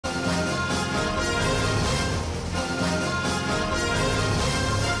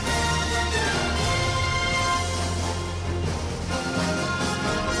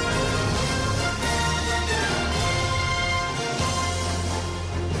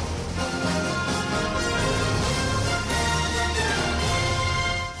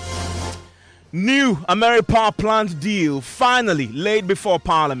New Ameri Power Plant deal finally laid before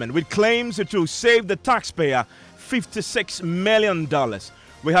Parliament with claims to save the taxpayer $56 million.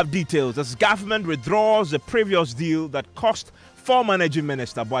 We have details as government withdraws the previous deal that cost former Energy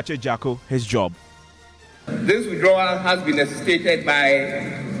Minister Boakye Jacko his job. This withdrawal has been necessitated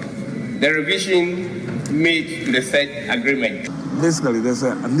by the revision made to the said agreement. Basically, there's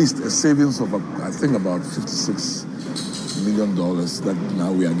at least a savings of, I think, about $56 million that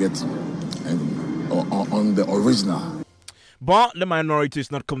now we are getting on the original. But the minority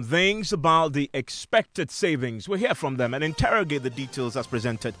is not convinced about the expected savings. We'll hear from them and interrogate the details as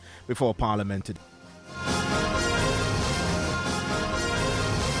presented before Parliament today.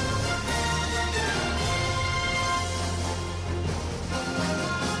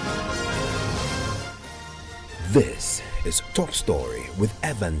 This is Top Story with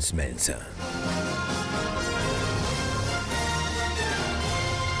Evans Mensah.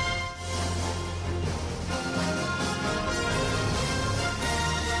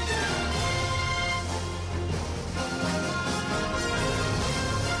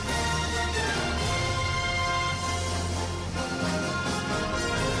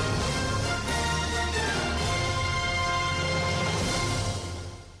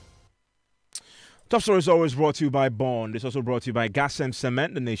 Top Story is always brought to you by Bond. It's also brought to you by Gas and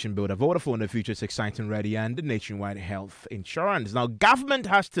Cement, the nation builder, Vodafone, the future is exciting ready, and the Nationwide Health Insurance. Now, government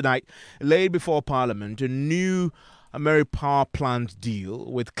has tonight laid before Parliament a new Ameri Power Plant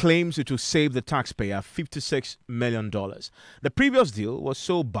deal with claims it will save the taxpayer $56 million. The previous deal was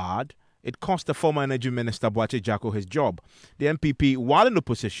so bad, it cost the former Energy Minister Boakye Jacko his job. The MPP, while in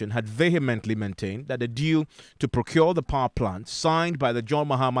opposition, had vehemently maintained that the deal to procure the power plant signed by the John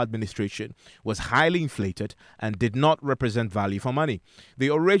Mahama administration was highly inflated and did not represent value for money. The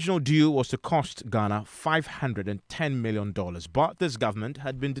original deal was to cost Ghana $510 million, but this government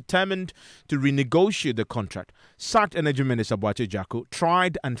had been determined to renegotiate the contract. Sacked Energy Minister Boakye Jacko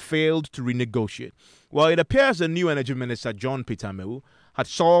tried and failed to renegotiate. Well, it appears the new Energy Minister John Peter Mewu had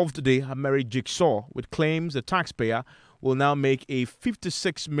solved the Ameri jigsaw with claims the taxpayer will now make a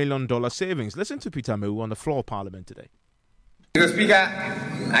 $56 million savings. Listen to Peter Mewu on the floor of Parliament today. Mr. Speaker,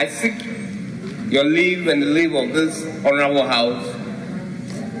 I seek your leave and the leave of this Honourable House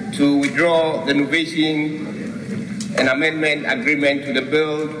to withdraw the novation and amendment agreement to the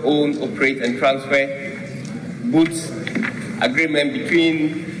Build, Own, Operate and Transfer Goods agreement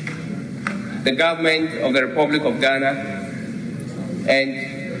between the government of the Republic of Ghana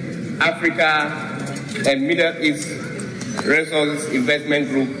and Africa and Middle East Resources Investment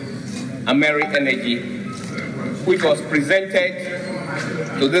Group, Ameri Energy, which was presented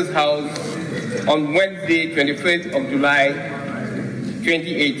to this House on Wednesday, 25th of July,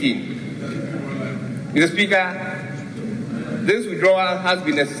 2018. Mr. Speaker, this withdrawal has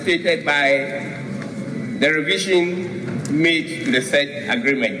been necessitated by the revision made to the said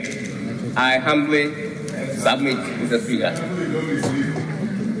agreement. I humbly submit, Mr. Speaker.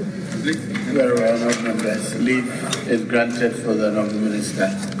 Very well, Honourable Members. Leave is granted for the Honourable Minister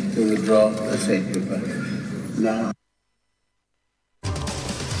to withdraw the said paper. Now.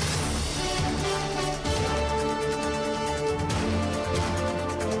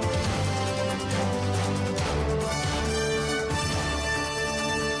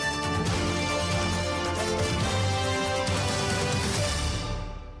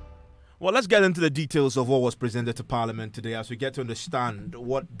 Well, let's get into the details of what was presented to Parliament today as we get to understand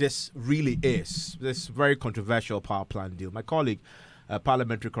what this really is, this very controversial power plant deal. My colleague,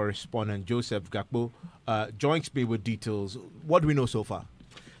 parliamentary correspondent Joseph Gakpo, joins me with details. What do we know so far?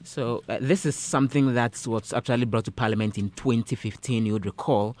 So this is something that's what's actually brought to Parliament in 2015, you would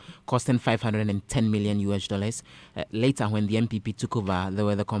recall, costing $510 million US. Later, when the MPP took over, there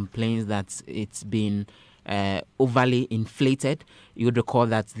were the complaints that it's been overly inflated. You would recall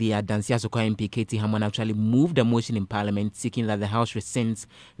that the Dansia Sokwa MP Katie Hammond actually moved a motion in Parliament seeking that the House rescinds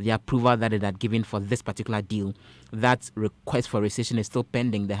the approval that it had given for this particular deal. That request for rescission is still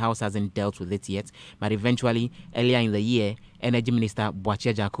pending. The House hasn't dealt with it yet. But eventually, earlier in the year, Energy Minister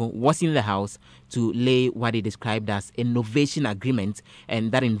Boakye Jacko was in the House to lay what he described as a novation agreement,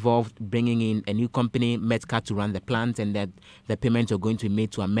 and that involved bringing in a new company, Medcar, to run the plant, and that the payments were going to be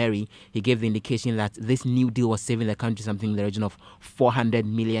made to Ameri. He gave the indication that this new deal was saving the country something in the region of $400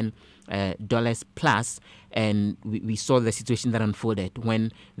 million plus, and we saw the situation that unfolded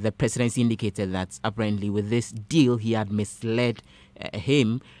when the presidency indicated that apparently with this deal he had misled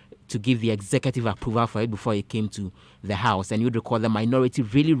him to give the executive approval for it before it came to the House. And you'd recall the minority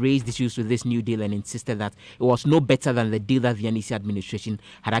really raised issues with this new deal and insisted that it was no better than the deal that the NDC administration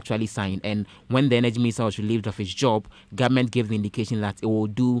had actually signed. And when the energy minister was relieved of his job, government gave the indication that it will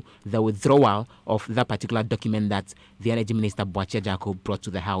do the withdrawal of that particular document that the energy minister Boakye Jacko brought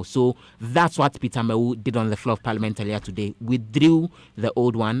to the House. So that's what Peter Mewu did on the floor of Parliament earlier today. Withdrew the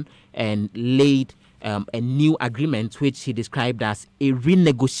old one and laid a new agreement, which he described as a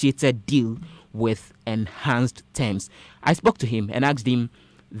renegotiated deal with enhanced terms. I spoke to him and asked him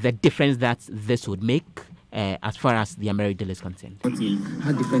the difference that this would make as far as the Ameri deal is concerned.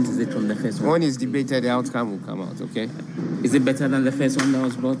 How different is it from the first one? One is debated, the outcome will come out, okay? Is it better than the first one that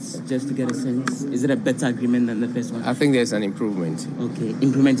was brought, just to get a sense? Is it a better agreement than the first one? I think there's an improvement. Okay,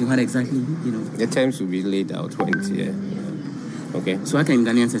 improvement in what exactly? The terms will be laid out when it's here. Okay. So what can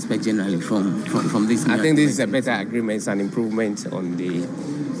Ghanaians expect generally from this? I think this is a better agreement. It's an improvement on the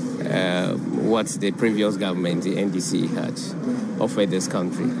what the previous government, the NDC, had offered this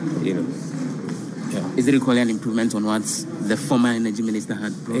country. Yeah. Is it equally an improvement on what the former energy minister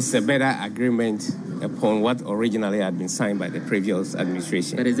had brought? It's a better agreement upon what originally had been signed by the previous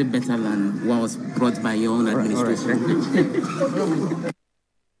administration. But is it better than what was brought by your own administration?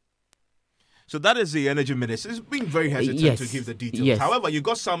 So that is the energy minister. He's being very hesitant to give the details. Yes. However, you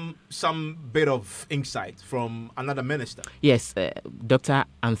got some bit of insight from another minister. Yes, Dr.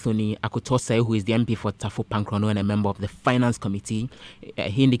 Anthony Akutose, who is the MP for Tafo Pankrono and a member of the Finance Committee,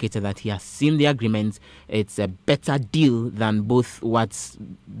 he indicated that he has seen the agreement. It's a better deal than both what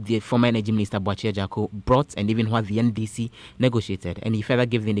the former energy minister Boakye Jacko brought and even what the NDC negotiated. And he further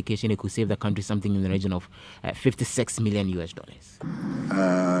gave the indication it could save the country something in the region of $56 million.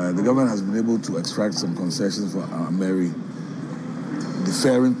 The government has been able to extract some concessions for Ameri,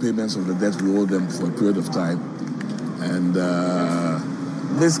 deferring payments of the debt we owe them for a period of time. And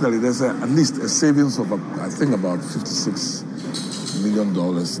basically, there's at least a savings of, I think, about $56 million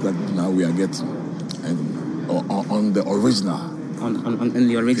that now we are getting and, on the original. On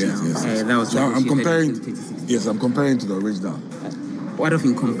the original? Yes. That was so I'm comparing to the original. What of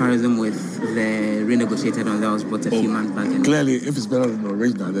in comparison with the renegotiated one that was brought a few months back? Clearly, if it's better than the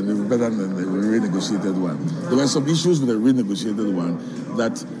original, then it's better than the renegotiated one. There were some issues with the renegotiated one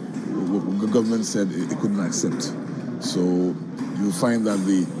that the government said it couldn't accept. So you find that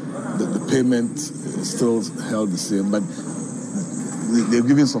the payment still held the same, but they've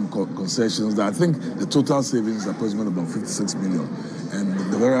given some concessions that I think the total savings are approximately about 56 million. And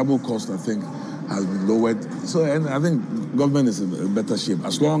the variable cost, I think, has been lowered. So, and I think government is in a better shape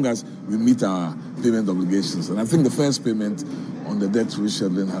as long as we meet our payment obligations. And I think the first payment on the debt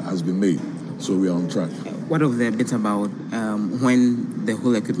rescheduling has been made. So we are on track. What of the bit about when the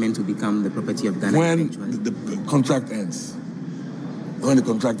whole equipment will become the property of Ghana? When the contract ends. When the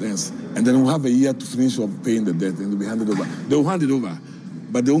contract ends. And then we'll have a year to finish up paying the debt and it'll be handed over. They'll hand it over,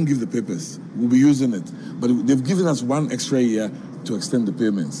 but they won't give the papers. We'll be using it. But they've given us one extra year to extend the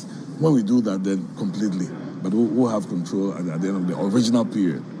payments. When we do that, then completely. But we'll have control at the end of the original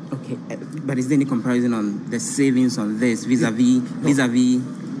period. Okay, but is there any comparison on the savings on this vis-a-vis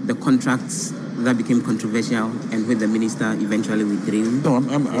the contracts that became controversial and when the minister eventually withdrew? No,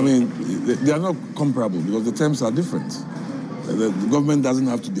 I mean, they are not comparable because the terms are different. The government doesn't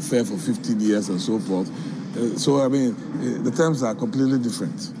have to defer for 15 years and so forth. So, I mean, the terms are completely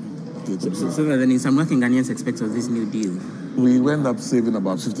different. So then in some way, can Ghanaians expect of this new deal? We end up saving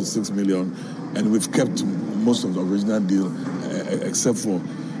about 56 million, and we've kept most of the original deal, except for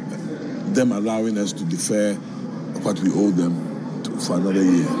them allowing us to defer what we owe them for another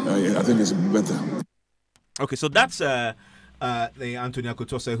year. I think it's better. Okay, so that's the Anthony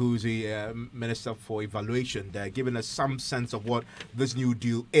Akutose, who's the Minister for Evaluation, there, giving us some sense of what this new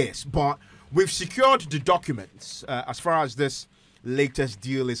deal is. But we've secured the documents as far as this latest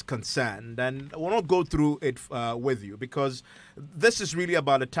deal is concerned, and I will not go through it with you because this is really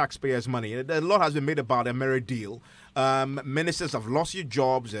about the taxpayers' money. A lot has been made about the Ameri deal. Ministers have lost their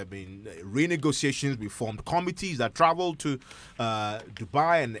jobs. There have been renegotiations. We formed committees that traveled to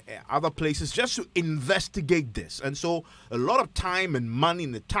Dubai and other places just to investigate this. And so a lot of time and money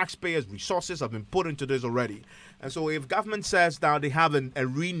and the taxpayers' resources have been put into this already. And so if government says now they have a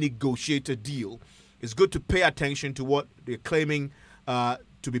renegotiated deal, it's good to pay attention to what they're claiming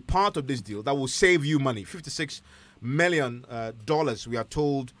to be part of this deal that will save you money. $56 million, we are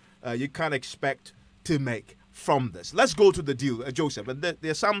told you can't expect to make from this. Let's go to the deal, Joseph. And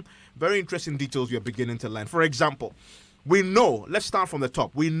there are some very interesting details we are beginning to learn. For example, we know, let's start from the top.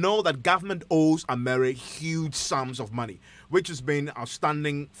 We know that government owes Ameri huge sums of money, which has been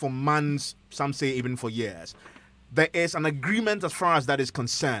outstanding for months, some say even for years. there is an agreement as far as that is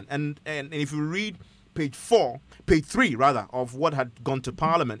concerned. And if you read page 3 rather, of what had gone to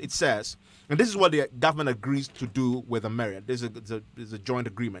Parliament, it says, and this is what the government agrees to do with America. This is a joint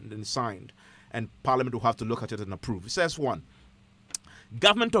agreement and signed, and Parliament will have to look at it and approve. It says, 1,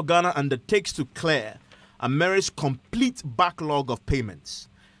 Government of Ghana undertakes to clear America's complete backlog of payments,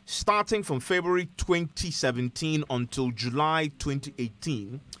 starting from February 2017 until July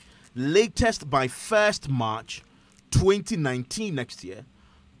 2018, latest by 1st March 2019 next year.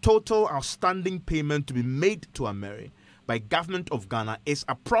 Total outstanding payment to be made to America by Government of Ghana is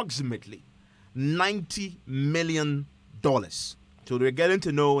approximately $90 million. So we're getting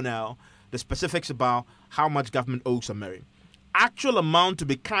to know now the specifics about how much government owes America. Actual amount to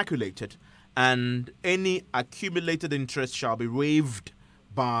be calculated, and any accumulated interest shall be waived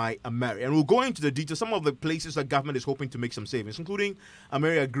by America. And we'll go into the details. Some of the places that government is hoping to make some savings, including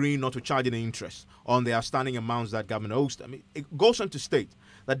America agreeing not to charge any interest on the outstanding amounts that government owes them. It goes on to state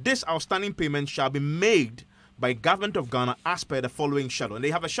that this outstanding payment shall be made by Government of Ghana as per the following schedule. And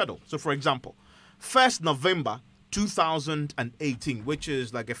they have a schedule. So, for example, 1st November 2018, which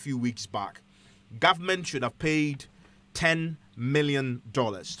is like a few weeks back, government should have paid $10 million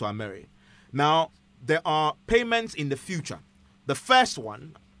to America. Now, there are payments in the future. The first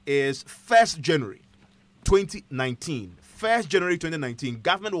one is 1st January 2019. 1st January 2019,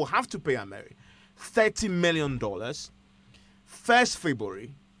 government will have to pay America $30 million. 1st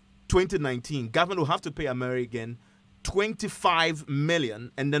February 2019, government will have to pay America again $25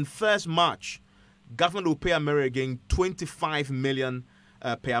 million. And then 1st March, government will pay America again $25 million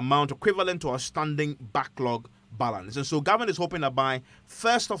per amount, equivalent to our standing backlog balance. And so government is hoping that by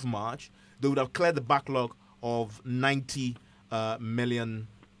 1st of March, they would have cleared the backlog of $90 million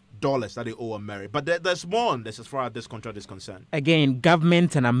that they owe America. But there's more on this as far as this contract is concerned. Again,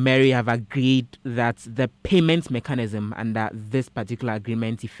 government and America have agreed that the payment mechanism under this particular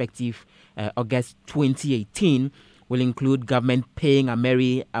agreement, effective August 2018, will include government paying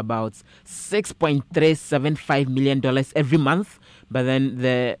America about $6.375 million every month. But then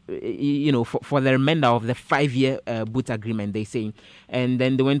for the remainder of the 5-year boot agreement, they say. And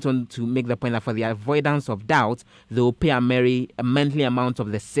then they went on to make the point that for the avoidance of doubt, they will pay America a monthly amount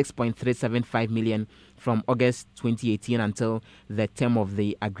of the $6.375 million from August 2018 until the term of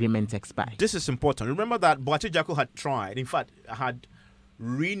the agreement expires. This is important. Remember that Boache Jacko had tried, in fact, had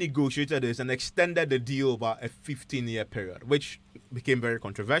renegotiated this and extended the deal over a 15-year period, which became very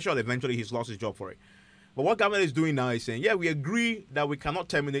controversial. Eventually, he's lost his job for it. But what government is doing now is saying, yeah, we agree that we cannot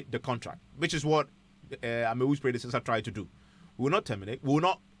terminate the contract, which is what Amewu's predecessor tried to do. We will not terminate. We will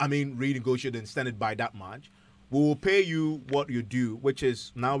not, renegotiate and extend it by that much. We will pay you what you do, which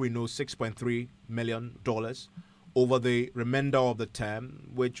is now we know $6.3 million over the remainder of the term,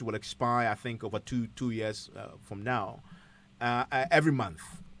 which will expire, I think, over two years from now. Every month,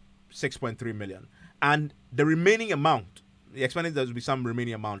 $6.3 million. And the remaining amount, the expenditure, there will be some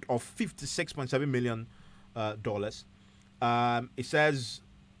remaining amount of $56.7 million. It says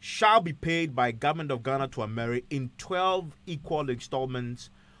shall be paid by Government of Ghana to America in 12 equal installments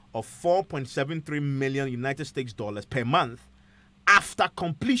of $4.73 million United States dollars per month after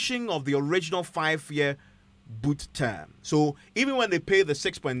completion of the original 5-year boot term. So even when they pay the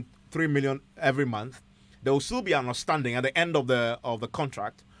 $6.3 million every month, there will still be an outstanding at the end of the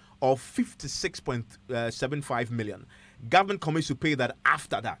contract of $56.75 million. Government commits to pay that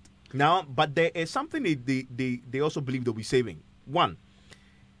after that. Now, but there is something they also believe they'll be saving. One,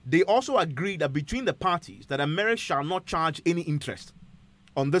 they also agree that between the parties that America shall not charge any interest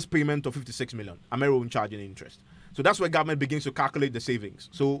on this payment of $56 million. America won't charge any interest. So that's where government begins to calculate the savings.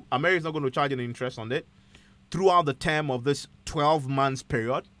 So America is not going to charge any interest on it throughout the term of this 12 months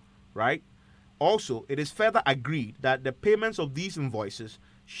period, right? Also, it is further agreed that the payments of these invoices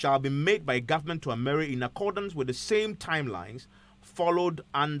shall be made by government to America in accordance with the same timelines followed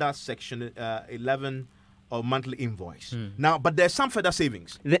under Section 11 of monthly invoice. Now, but there's some further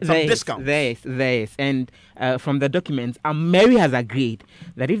savings, some discounts. There is. And from the documents, America has agreed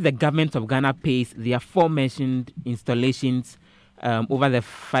that if the Government of Ghana pays the aforementioned installations over the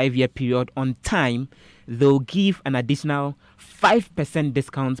 5-year period on time, they'll give an additional 5%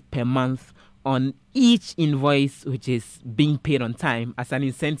 discount per month on each invoice which is being paid on time as an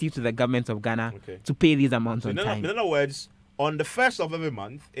incentive to the Government of Ghana to pay these amounts on time. In other words, on the 1st of every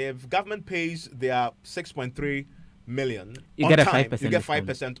month, if government pays their $6.3 million you on get time, a 5% you get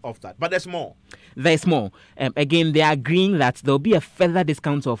 5% off that. But there's more. There's more. Again, they are agreeing that there'll be a further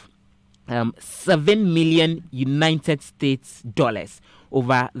discount of $7 million United States dollars,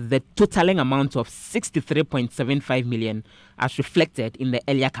 over the totaling amount of 63.75 million as reflected in the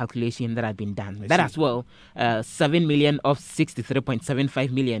earlier calculation that had been done. That as well, 7 million of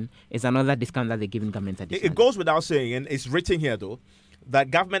 63.75 million is another discount that they're giving government additionally. It goes without saying, and it's written here though,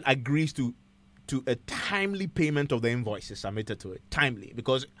 that government agrees to a timely payment of the invoices submitted to it. Timely,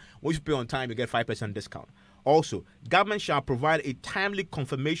 because once you pay on time, you get 5% discount. Also, government shall provide a timely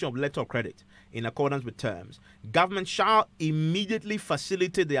confirmation of letter of credit in accordance with terms. Government shall immediately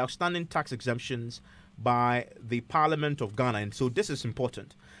facilitate the outstanding tax exemptions by the Parliament of Ghana. And so this is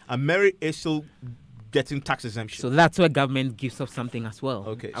important. And Mary is still getting tax exemption. So that's where government gives up something as well.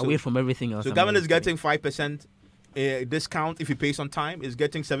 Okay. Away from everything else. So government is getting 5% discount if he pays on time. Is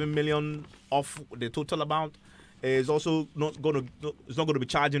getting 7 million off the total amount. Is also not going to be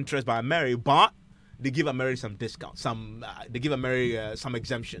charged interest by Mary, but they give Mary some discounts. They give Mary some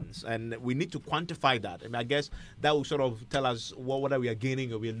exemptions, and we need to quantify that. I mean, I guess that will sort of tell us what we are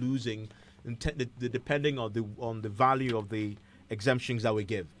gaining or we are losing, depending on the value of the exemptions that we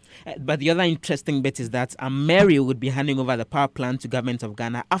give. But the other interesting bit is that Mary would be handing over the power plant to government of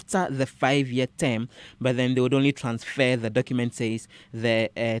Ghana after the 5-year term, but then they would only transfer, the document says,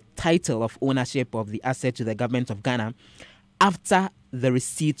 the title of ownership of the asset to the government of Ghana after the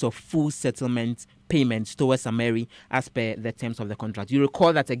receipt of full settlement payments towards Mary as per the terms of the contract. You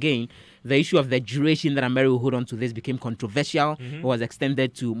recall that again, the issue of the duration that Mary will hold on to this became controversial. It was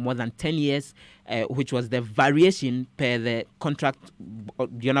extended to more than 10 years, which was the variation per the contract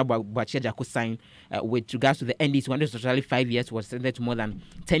Diona Bwachiajaku signed with regards to the NDC. When it was actually 5 years, was extended to more than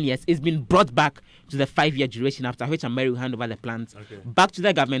 10 years. It's been brought back to the 5-year duration, after which Mary will hand over the plant back to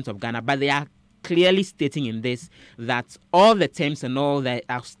the government of Ghana. But they are clearly stating in this that all the terms and all the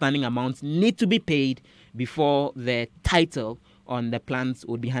outstanding amounts need to be paid before the title on the plants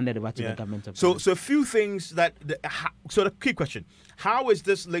would be handed over to the government of Ghana. So a few things that so the key question: how is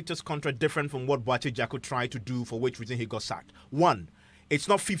this latest contract different from what Boache Jaco tried to do, for which reason he got sacked? One, it's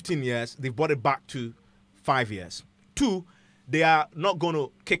not 15 years; they brought it back to 5 years. Two, they are not going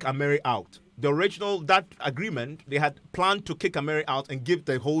to kick Mary out. The original, that agreement, they had planned to kick Mary out and give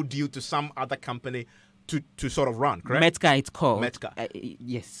the whole deal to some other company to sort of run, correct? Metka, it's called. Metka.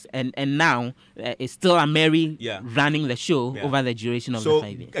 Yes. And now it's still Mary running the show over the duration of the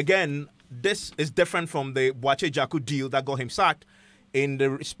 5 years. So, again, this is different from the Boache Jaco deal that got him sacked, in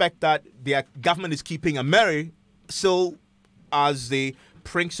the respect that the government is keeping Mary still as the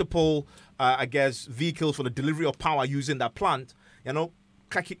principal, vehicles for the delivery of power using that plant,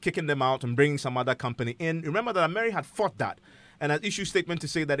 kicking them out and bringing some other company in. Remember that Mary had fought that and had issued statement to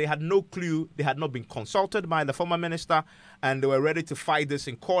say that they had no clue, they had not been consulted by the former minister, and they were ready to fight this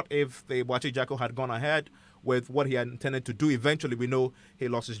in court if the Boache Jaco had gone ahead with what he had intended to do. Eventually, we know he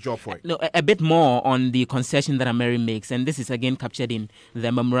lost his job for it. No, a bit more on the concession that Mary makes, and this is again captured in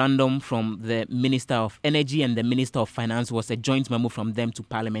the memorandum from the Minister of Energy and the Minister of Finance. Was a joint memo from them to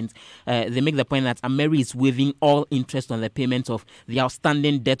Parliament. They make the point that Mary is waiving all interest on the payment of the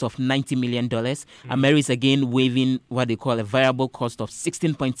outstanding debt of $90 million. Mary is again waiving what they call a variable cost of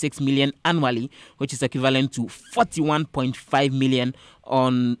 $16.6 million annually, which is equivalent to $41.5 million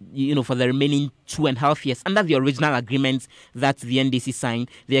on, for the remaining 2.5 years under the original agreement that the NDC signed.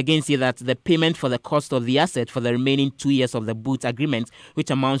 They again say that the payment for the cost of the asset for the remaining 2 years of the boot agreement,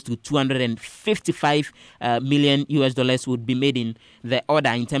 which amounts to $255 million US, would be made in the order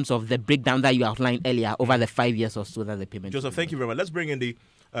in terms of the breakdown that you outlined earlier over the 5 years or so that the payment. Joseph, thank you very much. Let's bring in the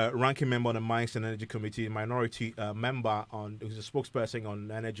ranking member on the Mines and Energy Committee, minority member who's a spokesperson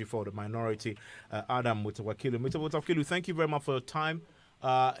on energy for the minority, Adam Mutawakilu. Mutawakilu, thank you very much for your time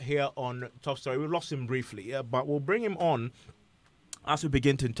here on Topstory. We lost him briefly, but we'll bring him on as we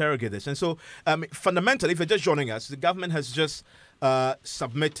begin to interrogate this. And so, fundamentally, if you're just joining us, the government has just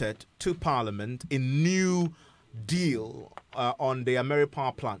submitted to Parliament a new deal on the Mary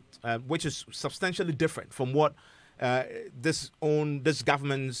Power Plant, which is substantially different from what this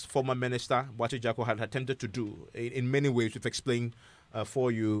government's former minister, Boache Jaco, had attempted to do in many ways. We've explained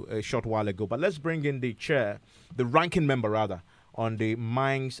for you a short while ago. But let's bring in the ranking member, rather, on the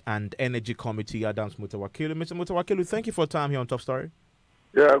Mines and Energy Committee, Adams Mutawakilu. Mr. Mutawakilu, thank you for your time here on Top Story.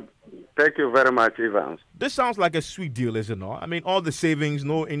 Yeah, thank you very much, Evans. This sounds like a sweet deal, isn't it? I mean, all the savings,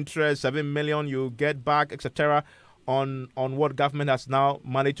 no interest, 7 million you get back, etc., on what government has now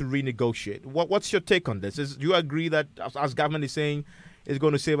managed to renegotiate. What's your take on this? Do you agree that, as government is saying, it's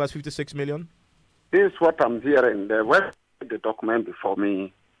going to save us 56 million? This is what I'm hearing. When the document before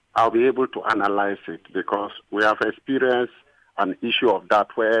me, I'll be able to analyze it, because we have experienced an issue of that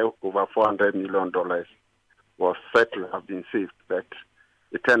where over $400 million was said to have been saved, but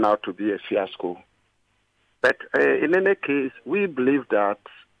it turned out to be a fiasco. But in any case, we believe that,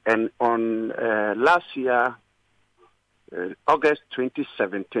 and on last year, August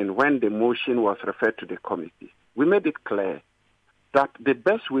 2017, when the motion was referred to the committee, we made it clear that the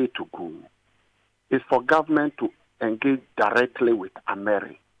best way to go is for government to engage directly with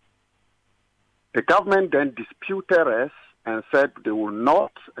Ameri. The government then disputed us and said they will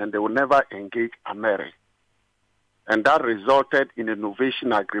not and they will never engage Ameri. And that resulted in a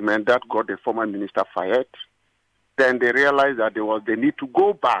novation agreement that got the former minister fired. Then they realized that there was the need to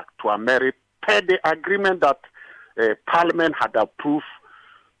go back to Ameri per the agreement that Parliament had approved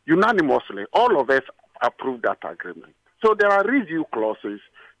unanimously. All of us approved that agreement. So there are review clauses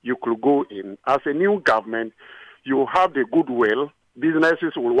you could go in. As a new government, you have the goodwill.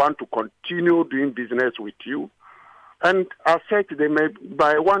 Businesses will want to continue doing business with you. And as such, they may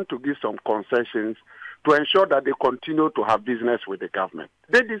want to give some concessions to ensure that they continue to have business with the government.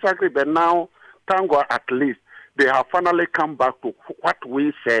 They disagree, but now, thank God, at least, they have finally come back to what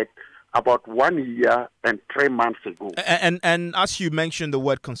we said about 1 year and 3 months ago. And as you mentioned the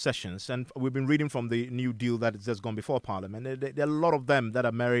word concessions, and we've been reading from the new deal that has just gone before Parliament, there are a lot of them that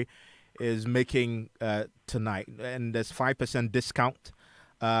Ameri is making tonight. And there's 5% discount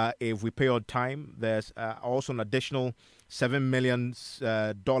if we pay on time. There's also an additional $7 million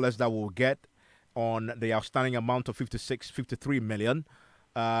that we'll get on the outstanding amount of $53 million.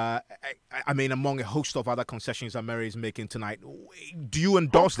 I mean, among a host of other concessions that Ameri is making tonight. Do you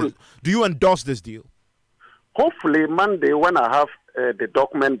endorse this? Do you endorse this deal? Hopefully, Monday, when I have the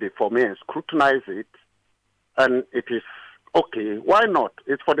document before me and scrutinize it, and it is okay, why not?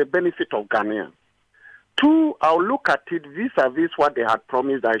 It's for the benefit of Ghanaians. Two, I'll look at it vis-a-vis what they had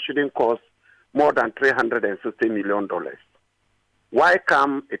promised that it shouldn't cost more than $360 million. Why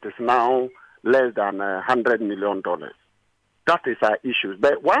come it is now less than $100 million? That is our issue.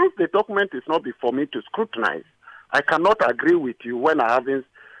 But once the document is not before me to scrutinize, I cannot agree with you when I haven't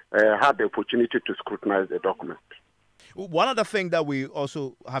had the opportunity to scrutinize the document. One other thing that we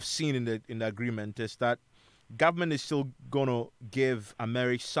also have seen in the agreement is that government is still going to give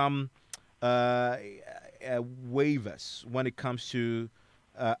Ameri some waivers when it comes to,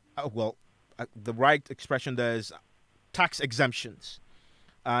 the right expression there is tax exemptions,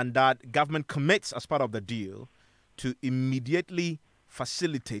 and that government commits as part of the deal to immediately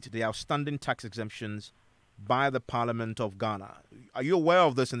facilitate the outstanding tax exemptions by the Parliament of Ghana. Are you aware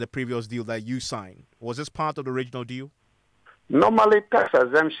of this in the previous deal that you signed? Was this part of the original deal? Normally, tax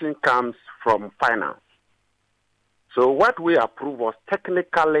exemption comes from finance. So what we approved was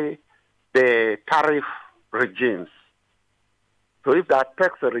technically the tariff regimes. So if that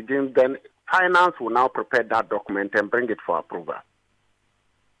tax regime, then finance will now prepare that document and bring it for approval.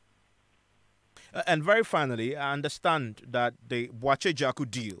 And very finally, I understand that the Boakye Jaku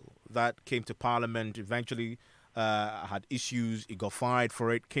deal that came to Parliament eventually had issues. It got fired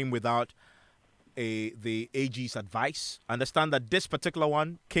for it, came without the AG's advice. I understand that this particular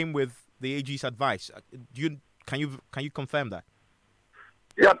one came with the AG's advice. Can you confirm that?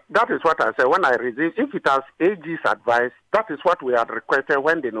 Yeah, that is what I said. When I read it, if it has AG's advice, that is what we had requested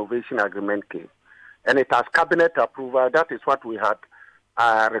when the innovation agreement came. And it has cabinet approval. That is what we had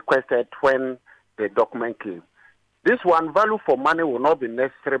requested when the document came. This one, value for money, will not be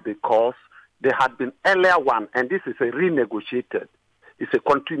necessary because there had been earlier one, and this is a renegotiated. It's a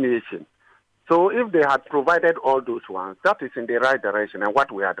continuation. So if they had provided all those ones, that is in the right direction and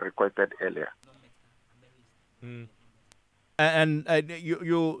what we had requested earlier. And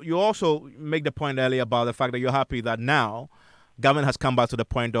you also make the point earlier about the fact that you're happy that now government has come back to the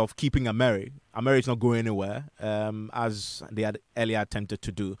point of keeping Ameri. Ameri is not going anywhere, as they had earlier attempted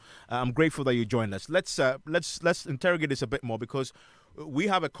to do. I'm grateful that you joined us. Let's interrogate this a bit more, because we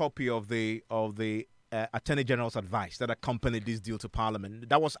have a copy of the Attorney General's advice that accompanied this deal to Parliament.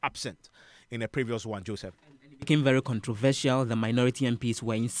 That was absent in a previous one, Joseph. It became very controversial. The minority MPs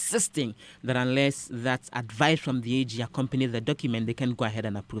were insisting that unless that advice from the AG accompanied the document, they can go ahead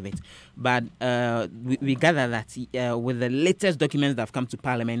and approve it. But we gather that with the latest documents that have come to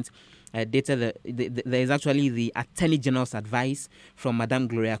Parliament, there is actually the Attorney General's advice from Madame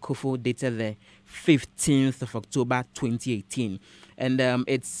Gloria Kofo, dated the 15th of October 2018. And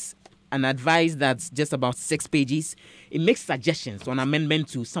it's an advice that's just about 6 pages. It makes suggestions on amendment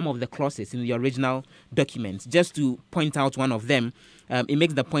to some of the clauses in the original document. Just to point out one of them, it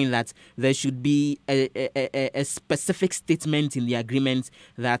makes the point that there should be a specific statement in the agreement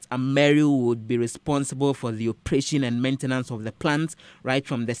that Ameri would be responsible for the operation and maintenance of the plant right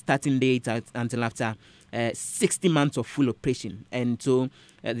from the starting date until after 60 months of full operation. And so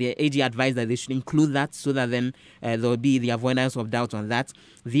the AG advised that they should include that so that then there will be the avoidance of doubt on that.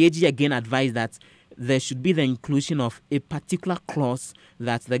 The AG again advised that there should be the inclusion of a particular clause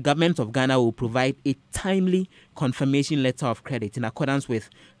that the government of Ghana will provide a timely confirmation letter of credit in accordance with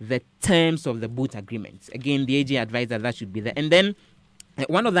the terms of the both agreements. Again, the AG advised that should be there. And then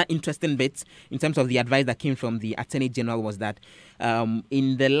one of the interesting bits in terms of the advice that came from the Attorney General was that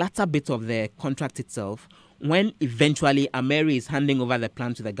in the latter bit of the contract itself, when eventually Ameri is handing over the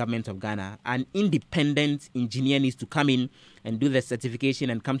plan to the government of Ghana, an independent engineer needs to come in and do the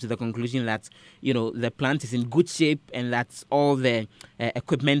certification and come to the conclusion that, you know, the plant is in good shape and that all the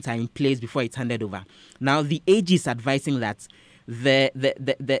equipment are in place before it's handed over. Now, the AG is advising that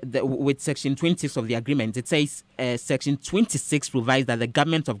with Section 26 of the agreement, it says Section 26 provides that the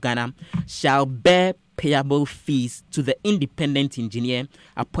government of Ghana shall bear payable fees to the independent engineer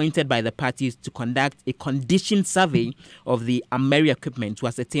appointed by the parties to conduct a condition survey of the Ameri equipment to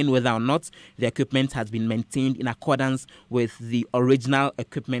ascertain whether or not the equipment has been maintained in accordance with the original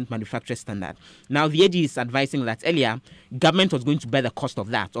equipment manufacturer standard. Now, the AG is advising that earlier, government was going to bear the cost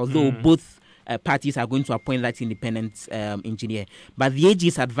of that, although both parties are going to appoint that independent engineer. But the AG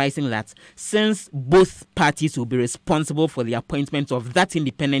is advising that since both parties will be responsible for the appointment of that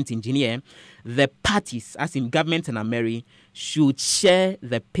independent engineer, the parties, as in government and Ameri, should share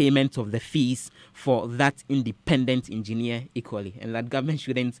the payment of the fees for that independent engineer equally, and that government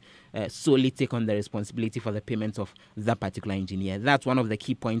shouldn't solely take on the responsibility for the payment of that particular engineer. That's one of the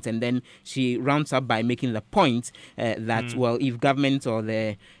key points. And then she rounds up by making the point that, well, if government or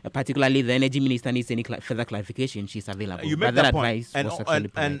particularly the energy minister needs any further clarification, she's available. You make that point.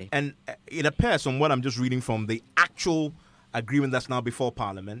 advice And it appears from what I'm just reading from the actual agreement that's now before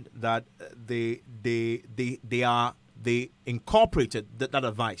Parliament that they incorporated that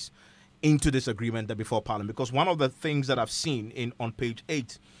advice into this agreement that before Parliament, because one of the things that I've seen on page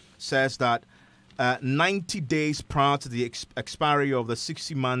 8 says that 90 days prior to the expiry of the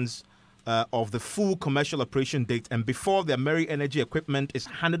 60 months of the full commercial operation date and before the Ameri Energy equipment is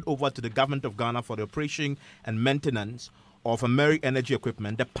handed over to the government of Ghana for the operation and maintenance of Ameri Energy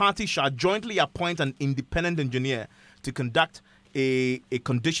equipment, the parties shall jointly appoint an independent engineer to conduct a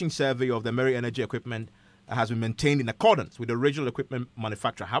condition survey of the Ameri Energy equipment has been maintained in accordance with the original equipment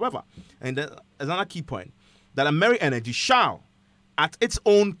manufacturer. However, and there's another key point, that Ameri Energy shall, at its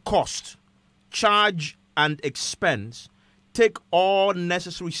own cost, charge and expense, take all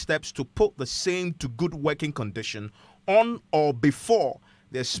necessary steps to put the same to good working condition on or before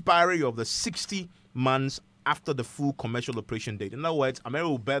the expiry of the 60 months after the full commercial operation date. In other words, Ameri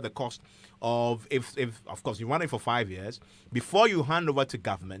will bear the cost of, if of course you run it for 5 years, before you hand over to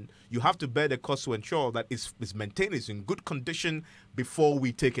government, you have to bear the cost to ensure that it's maintained, it's in good condition before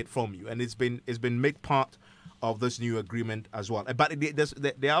we take it from you. And it's been made part of this new agreement as well. But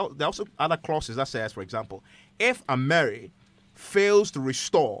there are also other clauses that says, for example, if Ameri fails to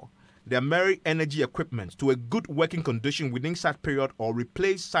restore the Ameri Energy equipment to a good working condition within such period or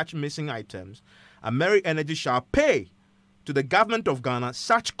replace such missing items, Ameri Energy shall pay to the government of Ghana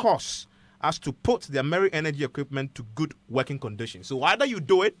such costs as to put the Ameri Energy equipment to good working condition. So either you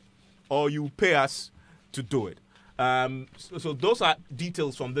do it or you pay us to do it. So those are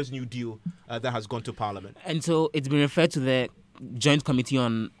details from this new deal that has gone to Parliament. And so it's been referred to the Joint Committee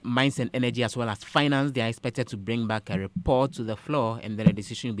on Mines and Energy as well as Finance. They are expected to bring back a report to the floor, and then a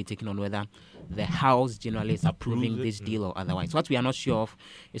decision will be taken on whether the House generally is approving this deal or otherwise. What we are not sure of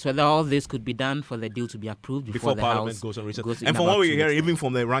is whether all this could be done for the deal to be approved before the Parliament House goes on recess. goes in. And from what we hear, even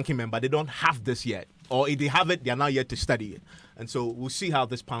from the ranking member, they don't have this yet. Or if they have it, they are not yet to study it. And so we'll see how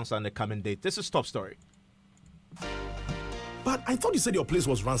this pans out in the coming date. This is Top Story. But I thought you said your place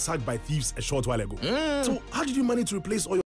was ransacked by thieves a short while ago. So how did you manage to replace all your